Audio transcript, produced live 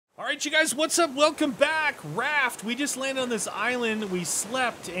All right, you guys, what's up? Welcome back. Raft, we just landed on this island. We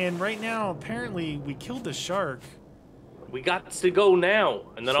slept, and right now, apparently, we killed the shark. We got to go now,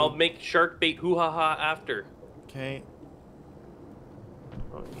 and then I'll make shark bait hoo-ha-ha after. Okay.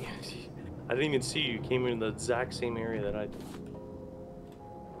 Oh, yeah. I didn't even see you. You came in the exact same area that I did.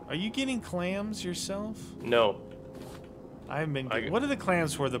 Are you getting clams yourself? No. I haven't been. What are the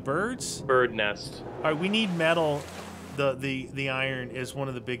clams for? The birds? Bird nest. All right, we need metal. The iron is one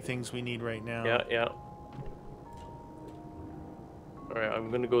of the big things we need right now. Yeah. All right, I'm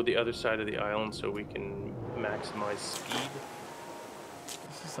gonna go the other side of the island so we can maximize speed.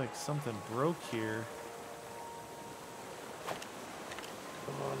 This is like something broke here.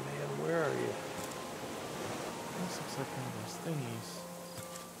 Come on, man, where are you? This looks like one of those thingies.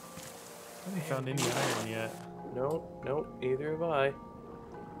 I haven't found any iron yet. Nope, neither have I.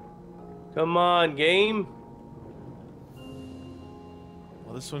 Come on, game.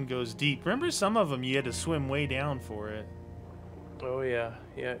 Well, this one goes deep. Remember some of them you had to swim way down for it. Oh yeah,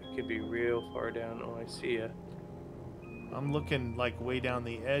 it could be real far down. Oh, I see ya. I'm looking like way down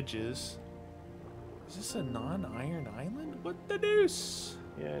the edges. Is this a non-iron island? What the deuce?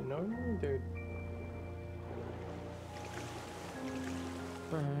 Yeah, normally they're...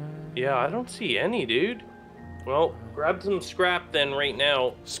 Yeah, I don't see any, dude. Well, grab some scrap then right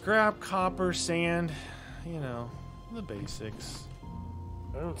now. Scrap, copper, sand, you know, the basics.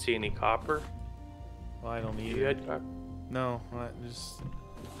 I don't see any copper. Well, I don't need You had copper? No, I'm just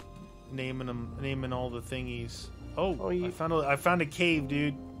naming all the thingies. Oh, you... I found a cave,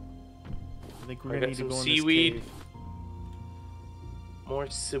 dude. I think we're gonna need to go in seaweed. this cave. More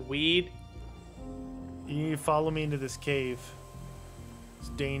seaweed. You need to follow me into this cave. It's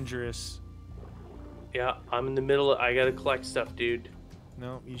dangerous. Yeah, I'm in the middle. I gotta collect stuff, dude.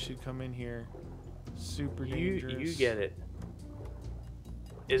 No, you should come in here. Super dangerous. You get it.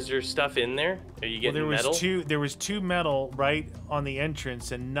 Is there stuff in there? Are you getting metal? There was two metal right on the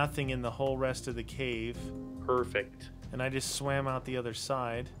entrance and nothing in the whole rest of the cave. Perfect. And I just swam out the other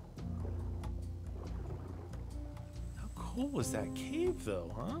side. How cool was that cave,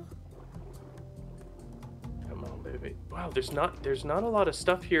 though, huh? Come on, baby. Wow, there's not a lot of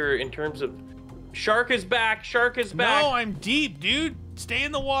stuff here in terms of... Shark is back! Shark is back! No, I'm deep, dude. Stay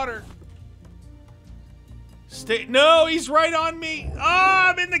in the water. No, he's right on me. Oh,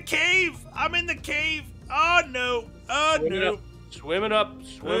 I'm in the cave. Oh, no. Oh, no. Swim it up.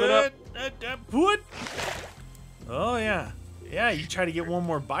 What? Oh, yeah. Yeah, you tried to get one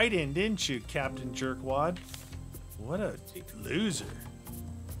more bite in, didn't you, Captain Jerkwad? What a loser.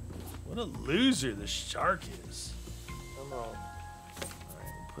 What a loser the shark is. Come on. All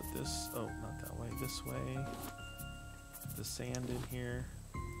right, we'll put this... Oh, not that way. This way. Put the sand in here.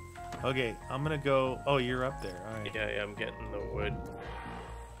 Okay, I'm gonna go... Oh, you're up there. All right. Yeah, I'm getting the wood.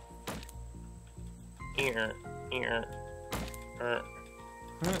 I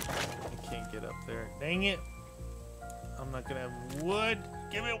can't get up there. Dang it. I'm not gonna have wood.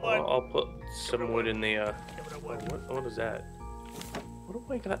 Give me one. I'll put some wood in the... What is that? What do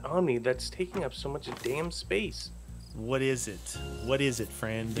I got on me that's taking up so much damn space? What is it? What is it,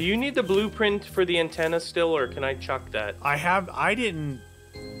 friend? Do you need the blueprint for the antenna still, or can I chuck that? I didn't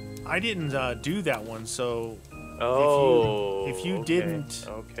do that one, so if you didn't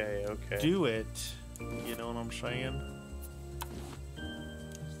do it, you know what I'm saying?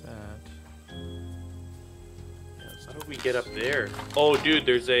 What's that? How do we get up there? Oh, dude,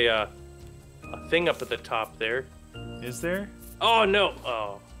 there's a thing up at the top there. Is there? Oh no!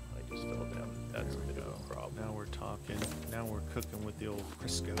 Oh, I just fell down. That's a bit of a problem. Now we're talking. Now we're cooking with the old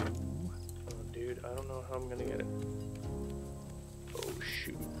Crisco. Oh, dude, I don't know how I'm gonna get it. Oh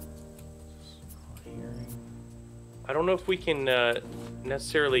shoot! I don't know if we can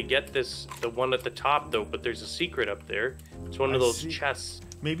necessarily get the one at the top though, but there's a secret up there. It's one of those chests.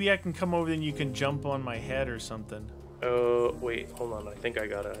 Maybe I can come over and you can jump on my head or something. Oh, wait, hold on. I think I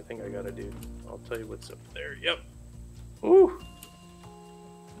got it, dude. I'll tell you what's up there. Yep. Ooh.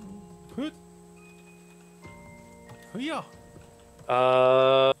 Yeah.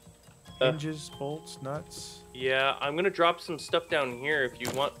 Hinges, bolts, nuts. Yeah, I'm gonna drop some stuff down here if you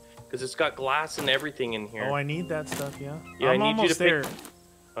want, because it's got glass and everything in here. Oh, I need that stuff, yeah. Yeah, I'm I need almost you to there.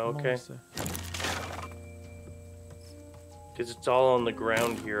 Okay. Because it's all on the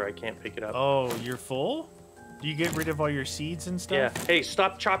ground here. I can't pick it up. Oh, you're full? Do you get rid of all your seeds and stuff? Yeah. Hey,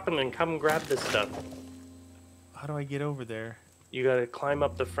 stop chopping and come grab this stuff. How do I get over there? You gotta climb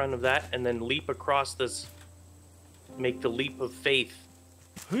up the front of that and then leap across this. Make the leap of faith.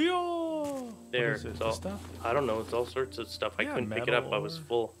 There. What is it, stuff? I don't know. It's all sorts of stuff. I couldn't pick it up. Metal I was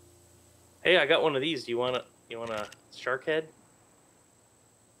full. Hey, I got one of these. Do you want a shark head?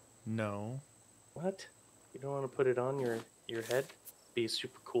 No. What? You don't want to put it on your head? Be a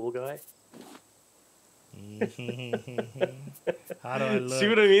super cool guy? How do I look? See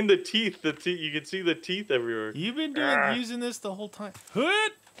what I mean? The teeth. You can see the teeth everywhere. You've been Arrgh. using this the whole time.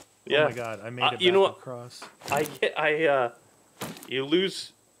 Hood! Yeah. Oh my god, I made it you back know what? across.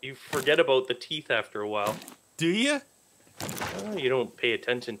 You forget about the teeth after a while. Do you? You don't pay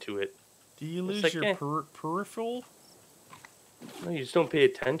attention to it. Do you It's lose like, your peripheral? No, you just don't pay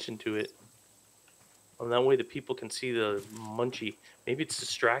attention to it. And that way the people can see the munchie. Maybe it's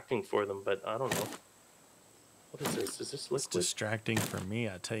distracting for them, but I don't know. What is this? Is this liquid? It's distracting for me,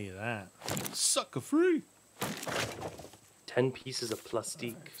 I tell you that. Sucker free! 10 pieces of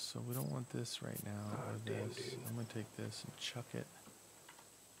plastique. Right, so we don't want this right now. Oh, damn, this. dude. I'm gonna take this and chuck it.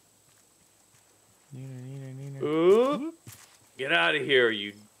 Oop. Get out of here,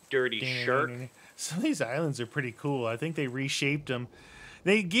 you dirty shark. Some of these islands are pretty cool. I think they reshaped them.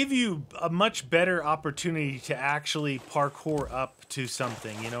 They give you a much better opportunity to actually parkour up to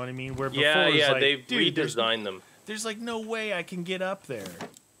something. You know what I mean? Where before it was like, they've dude, redesigned them. There's like no way I can get up there.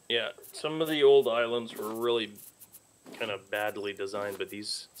 Yeah, some of the old islands were really kind of badly designed, but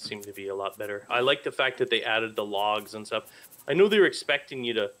these seem to be a lot better. I like the fact that they added the logs and stuff. I know they were expecting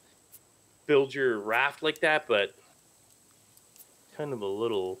you to build your raft like that, but kind of a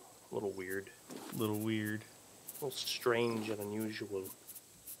little weird. Little weird. A little strange and unusual.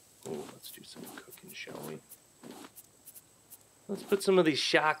 Oh, let's do some cooking, shall we? Let's put some of these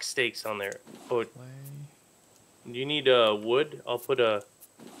shark steaks on there. Oh, do you need wood? I'll put a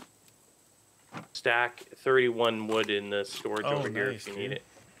stack 31 wood in the storage over here if you need it.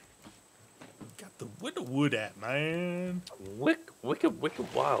 Got the wood at, man.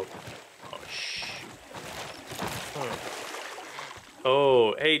 Wicked wild. Oh, shoot.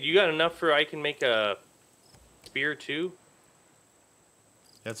 Oh, hey, do you got enough for I can make a spear too?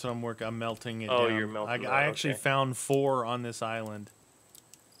 That's what I'm working. I'm melting it Oh, down. you're melting I it, actually okay. found 4 on this island.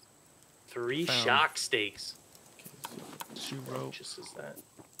 3 shark steaks. Okay, so 2 rope. Just is that?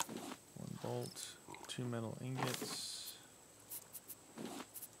 1 bolt. 2 metal ingots.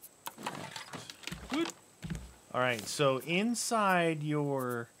 Good. All right. So inside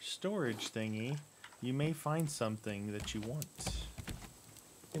your storage thingy, you may find something that you want.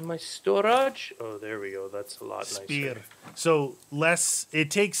 In my storage? Oh, there we go. That's a lot Spear. nicer. So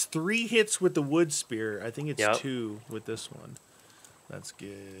it takes 3 hits with the wood spear. I think it's 2 with this one. That's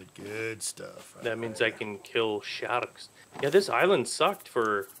good. Good stuff. That means I can kill sharks. Yeah, this island sucked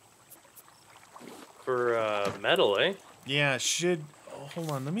for metal, eh? Yeah, should... Oh,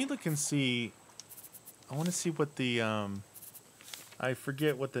 hold on. Let me look and see. I want to see what the... I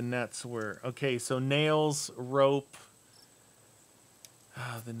forget what the nets were. Okay, so nails, rope...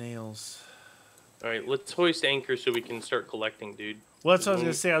 Ah, the nails. All right, let's hoist anchor so we can start collecting, dude. Well, that's what I was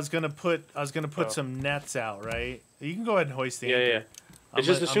gonna say. I was gonna put some nets out, right? You can go ahead and hoist the anchor. Yeah. It's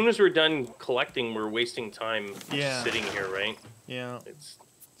just as soon as we're done collecting, we're wasting time sitting here, right? Yeah.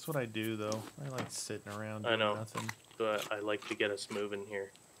 That's what I do, though. I like sitting around doing nothing. But I like to get us moving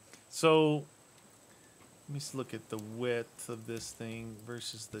here. So, let me just look at the width of this thing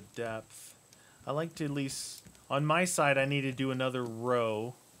versus the depth. I like to at least... On my side, I need to do another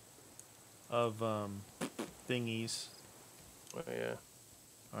row of thingies. Oh, yeah.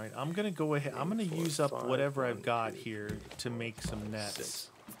 All right, I'm going to go ahead. I'm going to use up whatever I've got here to make some nets.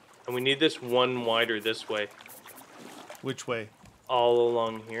 And we need this one wider this way. Which way? All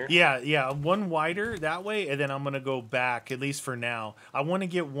along here? Yeah, one wider that way, and then I'm going to go back, at least for now. I want to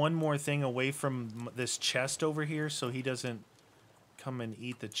get one more thing away from this chest over here so he doesn't come and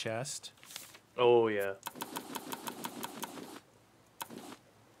eat the chest. Oh, yeah.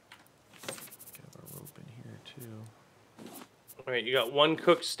 Got a rope in here, too. All right, you got 1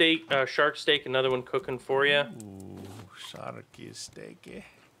 cooked steak, shark steak, another one cooking for you. Ooh, sharky steaky.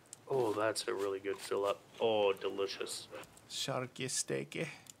 Oh, that's a really good fill up. Oh, delicious. Sharky steaky.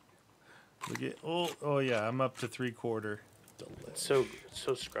 Look at oh yeah, I'm up to 3/4. It's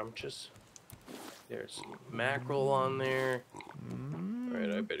so scrumptious. There's some mackerel on there. All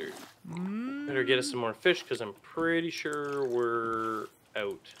right, I better get us some more fish because I'm pretty sure we're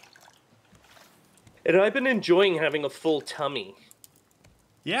out. And I've been enjoying having a full tummy.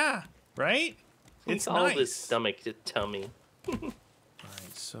 Yeah, right? It's all nice. this stomach to tummy.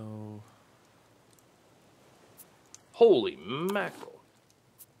 Alright, so... Holy mackerel.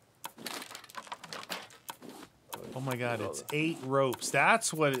 Oh my god, it's 8 ropes.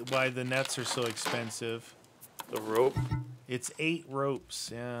 That's why the nets are so expensive. The rope? It's 8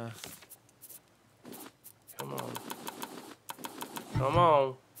 ropes, yeah. Come on. Come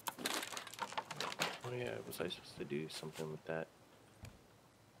on. Oh yeah, was I supposed to do something with that?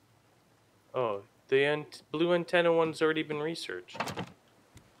 Oh, the blue antenna one's already been researched.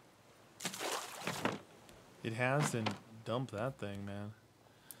 It has, then dump that thing, man.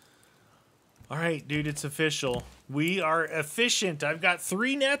 All right, dude, it's official. We are efficient. I've got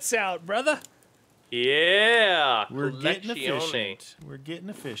 3 nets out, brother. Yeah, We're getting collezione. efficient. We're getting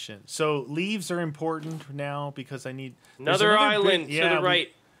efficient. So leaves are important now because I need there's Another island big, to the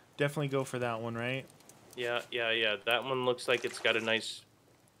right. Definitely go for that one, right? Yeah. That one looks like it's got a nice.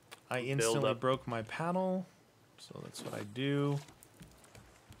 I instantly broke my paddle, so that's what I do.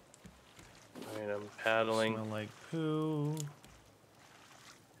 All right, I'm paddling. Smell like poo.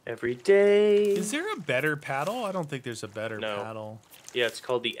 Every day. Is there a better paddle? I don't think there's a better paddle. Yeah, it's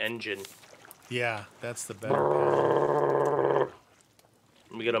called the engine. Yeah, that's the better paddle.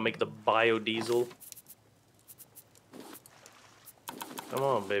 We gotta make the biodiesel. Come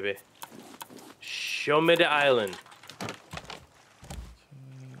on, baby. Show me the island. Okay,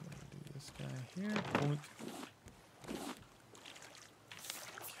 do this guy here. Boink.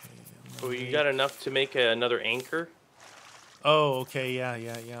 Okay, Oh, you got enough to make another anchor? Oh, okay, yeah.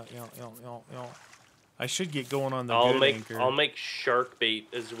 I should get going on the good anchor. I'll make shark bait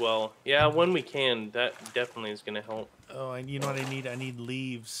as well. Yeah, when we can, that definitely is gonna help. Oh, and you know what I need? I need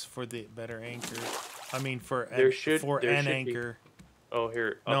leaves for the better anchor. I mean, for an anchor. Oh,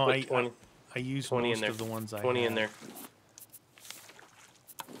 here. No, I'll put 20. I use 20 most in there. of the ones I 20 have. in there.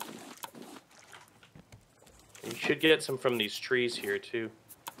 You should get some from these trees here too.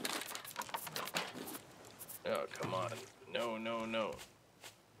 Oh, come on. No.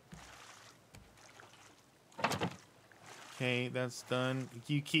 Okay, that's done.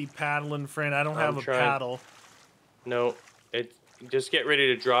 You keep paddling, friend. I don't have a paddle. No, just get ready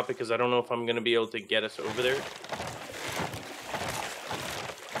to drop it because I don't know if I'm gonna be able to get us over there.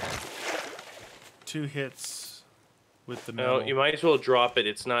 2 hits with the metal. No, you might as well drop it.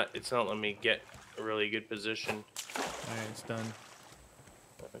 It's not letting me get a really good position. All right, it's done.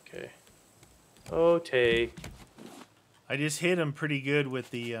 Okay. Okay. I just hit him pretty good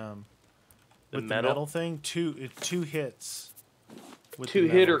with the metal thing. 2 hits. With 2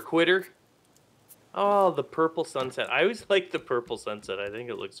 hitter quitter. Oh, the purple sunset. I always like the purple sunset. I think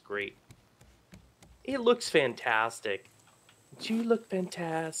it looks great. It looks fantastic. You look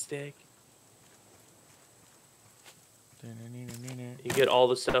fantastic. You get all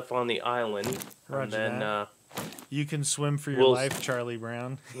the stuff on the island, Roger and then you can swim for your life, Charlie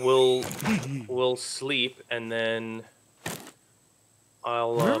Brown. We'll sleep, and then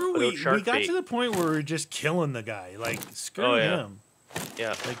I'll remember put out shark we got bait. to the point where we were just killing the guy. Like screw him.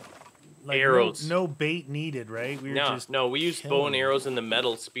 Yeah. Like arrows. No bait needed, right? We were we used bow and arrows and the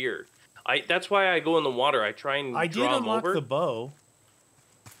metal spear. That's why I go in the water. I try and I draw did them unlock over. the bow.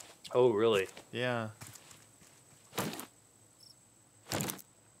 Oh, really? Yeah.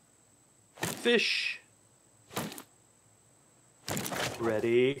 Fish.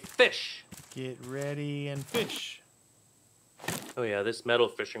 Ready, fish. Get ready and fish. Oh yeah, this metal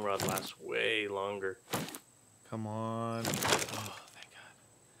fishing rod lasts way longer. Come on. Oh, thank God.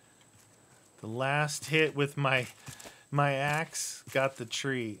 The last hit with my axe got the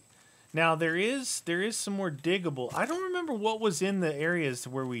tree. Now there is some more diggable. I don't remember what was in the areas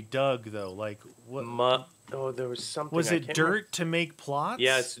where we dug though. Like what? Oh, there was something. Was it dirt to make plots?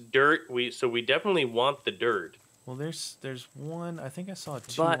 Yeah, it's dirt. So we definitely want the dirt. Well, there's one. I think I saw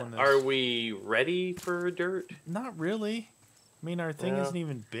 2. But on this. Are we ready for dirt? Not really. I mean, our thing isn't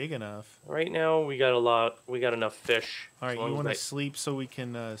even big enough. Right now, we got a lot. We got enough fish. All right, you want to sleep so we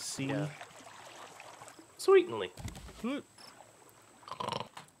can see? Yeah. Sweetly.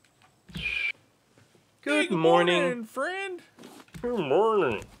 Good morning, friend. Good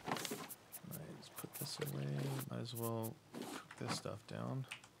morning. All right, let's put this away. Might as well cook this stuff down.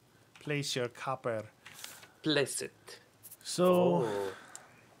 Place your copper. Place it. So,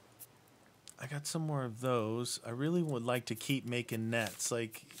 I got some more of those. I really would like to keep making nets.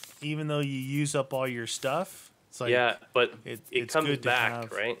 Like, even though you use up all your stuff, it's like but it comes good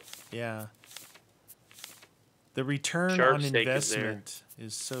back, right? Yeah. The return on investment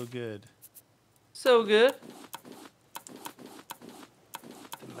is so good. So good.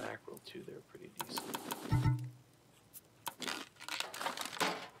 The mackerel too, they're pretty decent.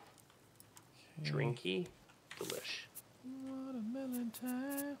 Okay. Drinky, delish. Watermelon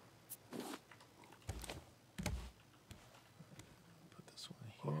time. Put this one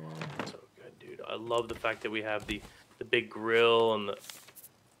here. So good, dude. I love the fact that we have the big grill and the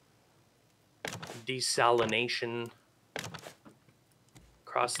desalination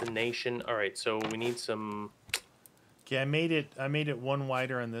across the nation. All right, so we need some. Okay, I made it one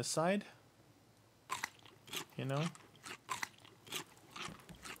wider on this side. You know.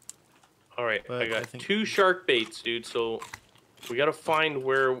 All right, But I got I think 2 shark baits, dude. So we gotta find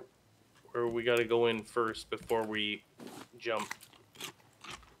where we gotta go in first before we jump.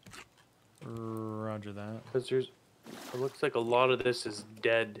 Roger that. Because it looks like a lot of this is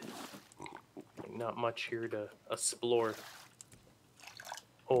dead. Not much here to explore.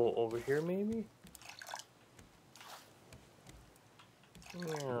 Oh, over here maybe?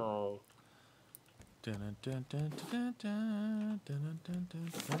 No. Dun, dun, dun, dun, dun, dun, dun, dun,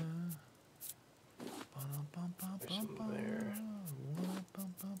 dun. There's some there.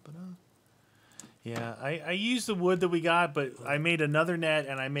 Yeah, I used the wood that we got, but I made another net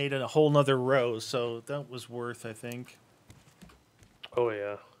and I made a whole nother row, so that was worth, I think. Oh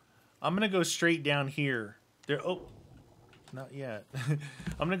yeah. I'm gonna go straight down here. Oh, not yet.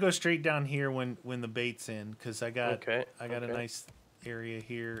 I'm gonna go straight down here when the bait's in, because I got a nice area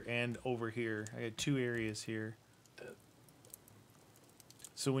here and over here. I got 2 areas here.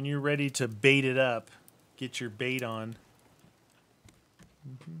 So when you're ready to bait it up, get your bait on.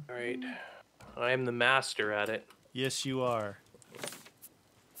 All right. I am the master at it. Yes, you are.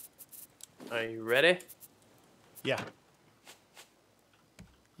 Are you ready? Yeah.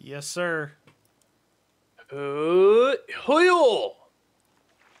 Yes, sir. Hoyo!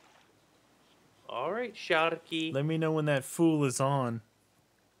 All right, Sharky. Let me know when that fool is on.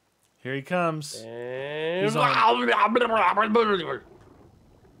 Here he comes. And... He's on.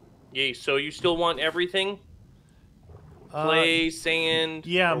 Yay, so you still want everything? Clay, sand?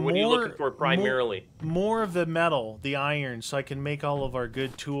 Yeah, or what are you looking for primarily? More of the metal, the iron, so I can make all of our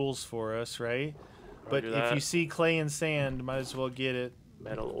good tools for us, right? But if you see clay and sand, might as well get it.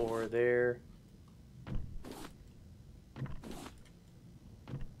 Metal ore there.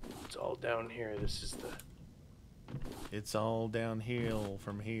 It's all down here. This is the... It's all downhill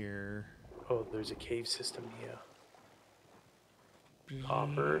from here. Oh, there's a cave system here.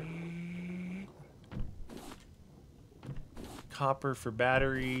 Copper. Copper for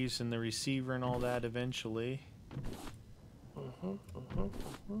batteries and the receiver and all that eventually. Oh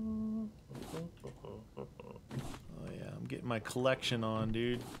yeah, I'm getting my collection on,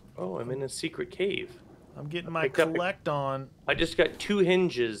 dude. Oh, I'm in a secret cave. I'm getting my collect on. I just got 2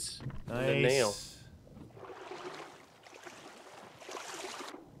 hinges and a nail.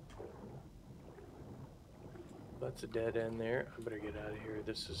 That's a dead end there. I better get out of here.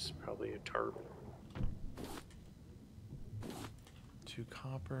 This is probably a tarp. 2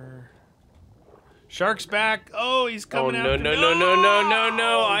 copper. Shark's back. Oh, he's coming out. Oh,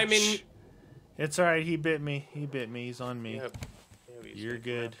 no. I'm in. It's all right. He bit me. He's on me. Yep. You're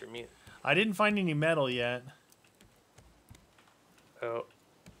good. I didn't find any metal yet. Oh.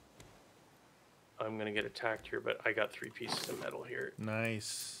 I'm going to get attacked here, but I got 3 pieces of metal here.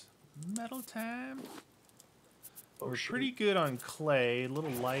 Nice. Metal time. Oh, We're pretty good on clay, a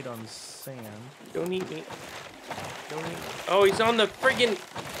little light on sand. Don't eat me. Don't eat me. Oh, he's on the friggin'...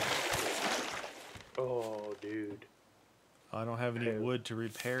 Oh, dude. I don't have any wood to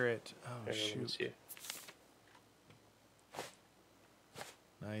repair it. Oh, shoot.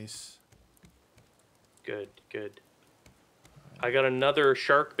 Nice. Good. I got another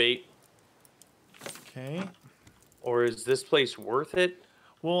shark bait. Okay. Or is this place worth it?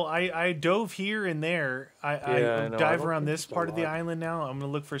 Well, I dove here and there. I dive around this part of the island now. I'm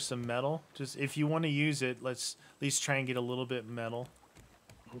gonna look for some metal. Just if you want to use it, let's at least try and get a little bit metal.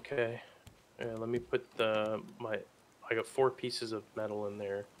 Okay. Yeah, let me put I got 4 pieces of metal in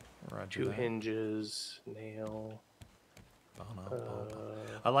there. Roger 2 that. hinges, nail.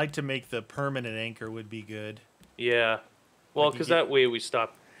 I like to make the permanent anchor would be good. Yeah. Well, because that way we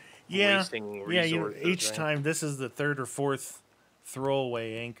stop wasting resources. Yeah, each time, this is the 3rd or 4th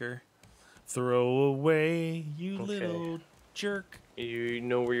throwaway anchor. Throw away, you little jerk. You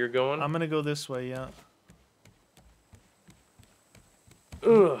know where you're going? I'm gonna go this way, yeah.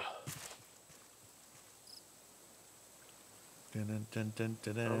 Ugh. Dun, dun, dun,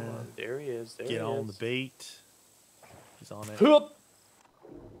 dun, dun. Oh, there he is. Get on the bait. He's on it. Hup.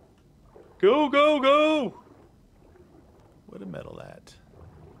 Go! What a metal at.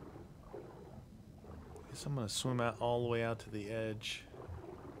 Guess I'm gonna swim out all the way out to the edge.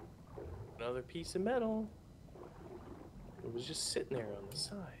 Another piece of metal. It was just sitting there on the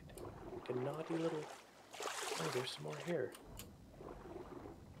side. Like a naughty little... Oh, there's some more here.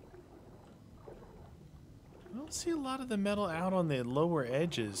 I don't see a lot of the metal out on the lower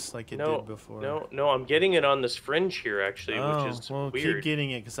edges like it did before. No, I'm getting it on this fringe here, actually, which is weird. Keep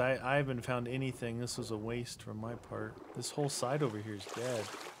getting it, because I haven't found anything. This was a waste from my part. This whole side over here is dead.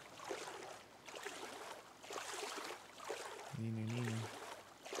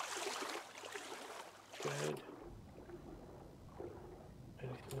 Good.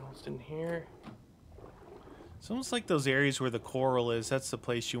 Anything else Just in here. It's almost like those areas where the coral is. That's the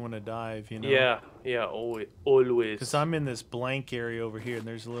place you want to dive, you know? Yeah, yeah, always. Always. Because I'm in this blank area over here, and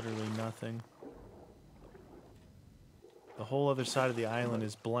there's literally nothing. The whole other side of the island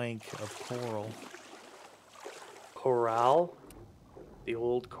is blank of coral. Corral? The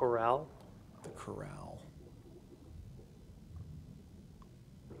old corral? The corral.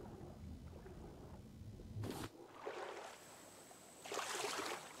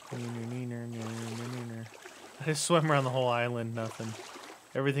 I just swam around the whole island, nothing.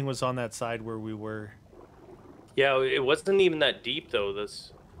 Everything was on that side where we were. Yeah, it wasn't even that deep though.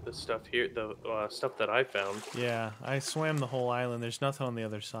 This stuff here, the stuff that I found. Yeah, I swam the whole island. There's nothing on the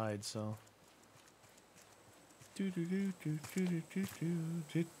other side, so.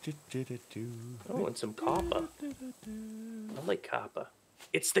 Oh, and some copper. I like copper.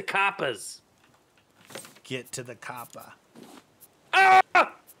 It's the coppers. Get to the copper. Ah!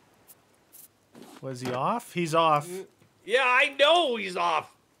 Was he off? He's off. Yeah, I know he's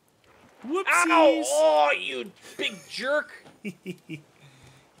off. Whoopsies. Ow! Oh, you big jerk. He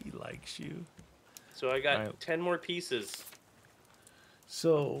likes you. So I got Right. 10 more pieces.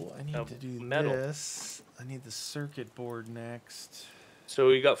 So I need Of to do metal. this. I need the circuit board next. So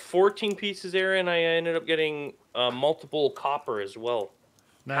we got 14 pieces there, and I ended up getting multiple copper as well.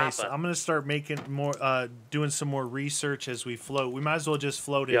 Nice. Copper. I'm gonna start making more, doing some more research as we float. We might as well just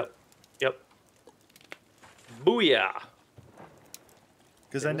float it. Yep. Yep. Booyah.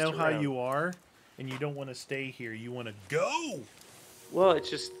 Because I know how you are, and you don't want to stay here. You want to go. Well,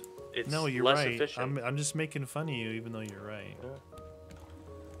 it's No, you're less right. efficient. I'm just making fun of you, even though you're right.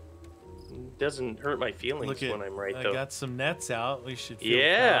 It doesn't hurt my feelings Look at, when I'm right, I though. got some nets out. We should feel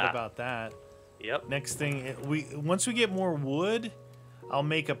Yeah. proud about that. Yep. Next thing, once we get more wood, I'll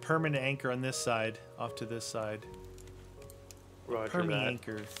make a permanent anchor on this side, off to this side. Roger Permanent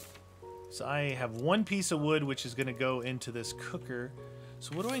that. anchor. So I have one piece of wood, which is going to go into this cooker.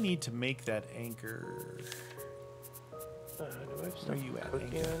 So what do I need to make that anchor? Do I have stuff Where you at,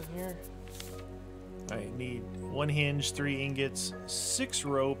 cooking anchor? on here? I need 1 hinge, 3 ingots, 6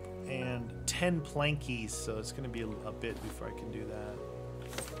 rope, and 10 plankies. So it's going to be a bit before I can do that.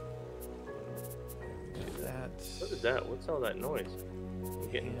 Do that. What is that? What's all that noise?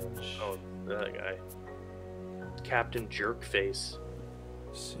 I'm getting... Hinge. Oh, that guy. Captain Jerkface.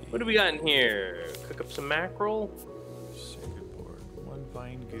 Let's see. What do we got in here? Cook up some mackerel. Circuit board. 1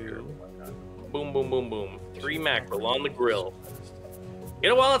 vine goo. Boom, boom, boom, boom. 3 mackerel on the grill. Get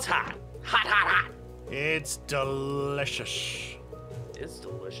it while it's hot. Hot, hot, hot. It's delicious. It's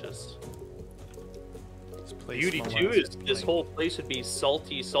delicious. This place Beauty smells too like- is this whole place would be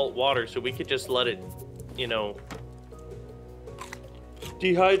salty salt water, so we could just let it, you know,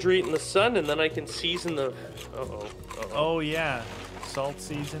 dehydrate in the sun, and then I can season the. Oh yeah, salt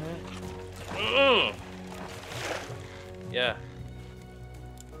season it. Mm. Yeah.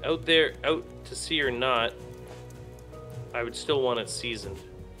 Out there, out to sea or not, I would still want it seasoned.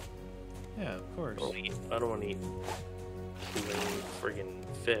 Yeah, of course. I don't want to eat lame friggin'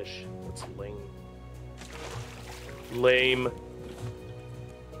 fish. That's lame. Lame.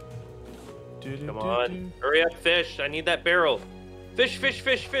 Come on. Hurry up, fish. I need that barrel. Fish, fish,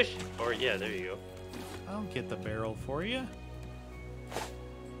 fish, fish. Or, yeah, there you go. I'll get the barrel for you.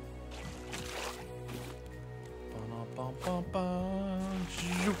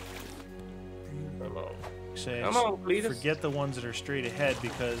 Come on. Say, Come on, Cletus. forget the ones that are straight ahead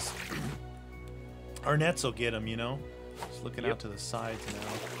because our nets will get them, you know? Just looking out to the sides now.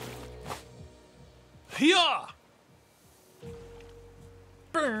 Hiya!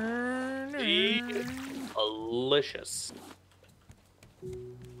 Delicious.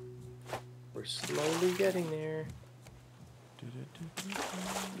 We're slowly getting there.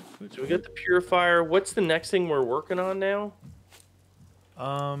 So we got the purifier. What's the next thing we're working on now?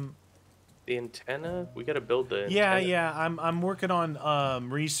 The antenna? We gotta build the antenna. Yeah. I'm working on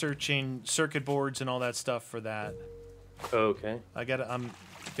researching circuit boards and all that stuff for that. Oh, okay.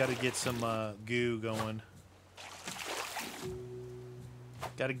 Gotta get some goo going.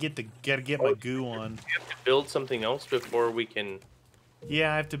 Gotta get my goo on. We have to build something else before we can.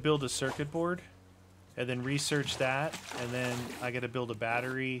 Yeah, I have to build a circuit board, and then research that, and then I gotta build a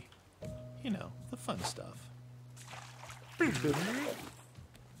battery. You know, the fun stuff.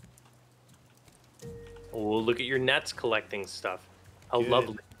 Oh, look at your nets collecting stuff. How Good.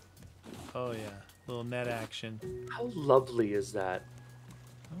 lovely. Oh yeah, little net action. How lovely is that?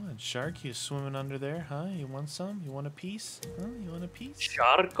 Oh, and Shark, you swimming under there, huh? You want some? You want a piece? Huh? You want a piece?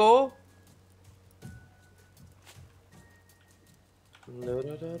 Charco?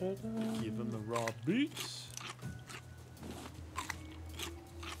 Give him the raw beats.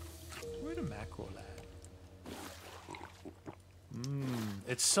 chocolate.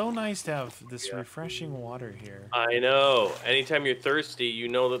 It's so nice to have this refreshing water here. I know. Anytime you're thirsty, you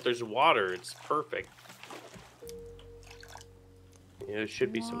know that there's water. It's perfect. Yeah, there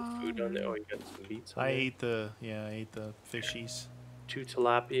should be some food on there. Oh, you got some beets on there. I ate the fishies. 2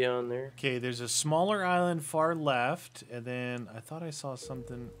 tilapia on there. Okay, there's a smaller island far left, and then I thought I saw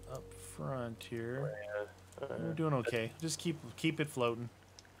something up front here. We're doing okay. Just keep it floating.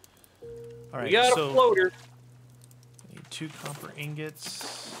 All right, we got a floater. Need 2 copper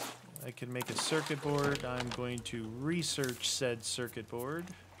ingots. I can make a circuit board. I'm going to research said circuit board.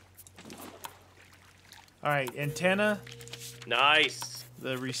 All right, antenna. Nice.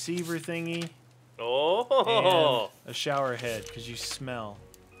 The receiver thingy. Oh. And a shower head, because you smell.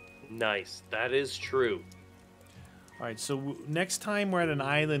 Nice. That is true. All right, so next time we're at an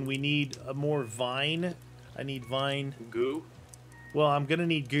island, we need a more vine. I need vine. Goo? Well, I'm going to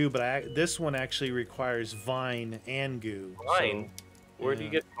need goo, but this one actually requires vine and goo. Vine? So, where do you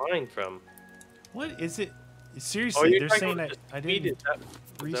get vine from? What is it? Seriously, they're saying I didn't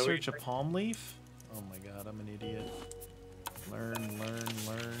research a saying? palm leaf? Oh my god, I'm an idiot.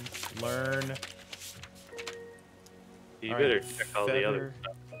 Learn. You better check all the other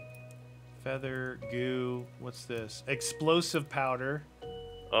stuff. Feather, goo, what's this? Explosive powder.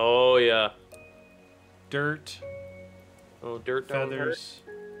 Oh, yeah. Dirt. Oh, dirt don't hurt. Feathers.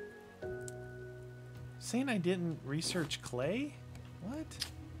 Saying I didn't research clay? What?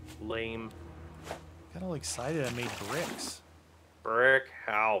 Lame. Got all excited I made bricks. Brick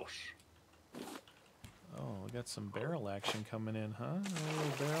house. Oh, we got some barrel action coming in, huh? A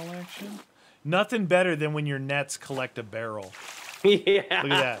little barrel action? Nothing better than when your nets collect a barrel. Yeah.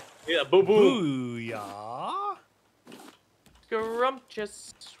 Look at that. Yeah, boo-boo. Booyah.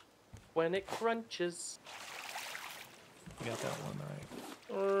 Scrumptious when it crunches. You got that one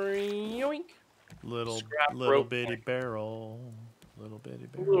right. Yoink. Little rope bitty barrel. Little bitty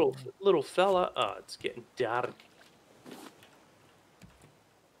barrel. Little fella. Oh, it's getting dark.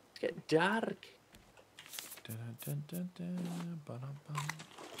 It's getting dark.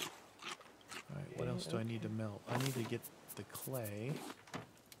 Alright, what else do I need to melt? I need to get the clay.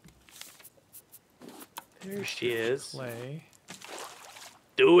 There she is. Clay.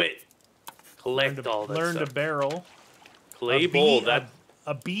 Do it. Collect all that Learn stuff. to barrel. Clay bowl.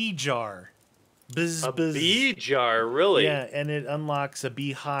 A bee jar. Bzz, A bzz. bee jar, really? Yeah, and it unlocks a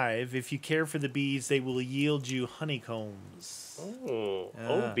beehive. If you care for the bees, they will yield you honeycombs. Oh, Yeah.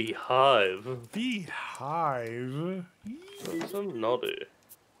 oh, beehive. Beehive. That's so naughty.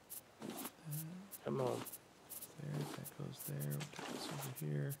 Come on. There, that goes there. We'll get this over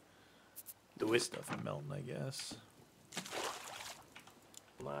here. Do it. Stuff is melting, I guess.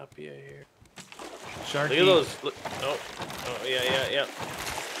 Tilapia here. Sharky. Look at those. Look. Oh, yeah.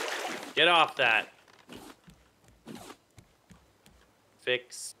 Get off that.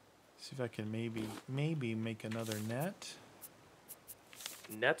 Fix. See if I can maybe make another net.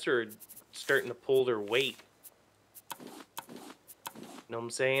 Nets are starting to pull their weight. Know what I'm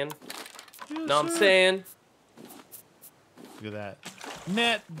saying? Yes, Know what I'm sir. saying? Look at that.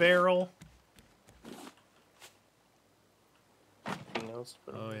 Net barrel. Anything else?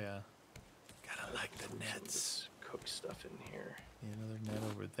 Oh, yeah. Gotta like the nets. Cook stuff in here. Another net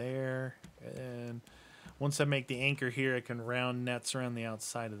over there. And once I make the anchor here, I can round nets around the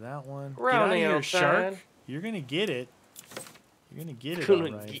outside of that one. Round get out of the here, outside. shark. You're going to get it. You're going to get it all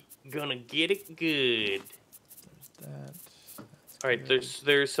right. Gonna get it good. There's that. All right,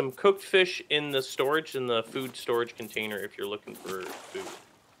 there's some cooked fish in the storage, in the food storage container if you're looking for food.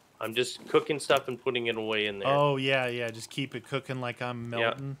 I'm just cooking stuff and putting it away in there. Oh, yeah. Just keep it cooking like I'm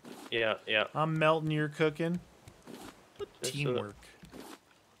melting. Yeah. I'm melting, you're cooking. Just Teamwork.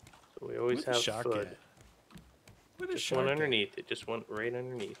 So we always have shark food. at? Where the Just shark one at? underneath. It just went right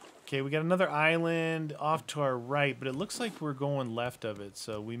underneath. Okay, we got another island off to our right, but it looks like we're going left of it,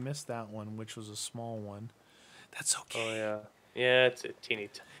 so we missed that one, which was a small one. That's okay. Oh yeah. Yeah, it's a teeny.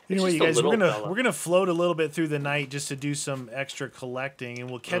 Anyway, you guys, we're gonna float a little bit through the night just to do some extra collecting, and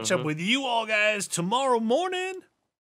we'll catch up with you all guys tomorrow morning.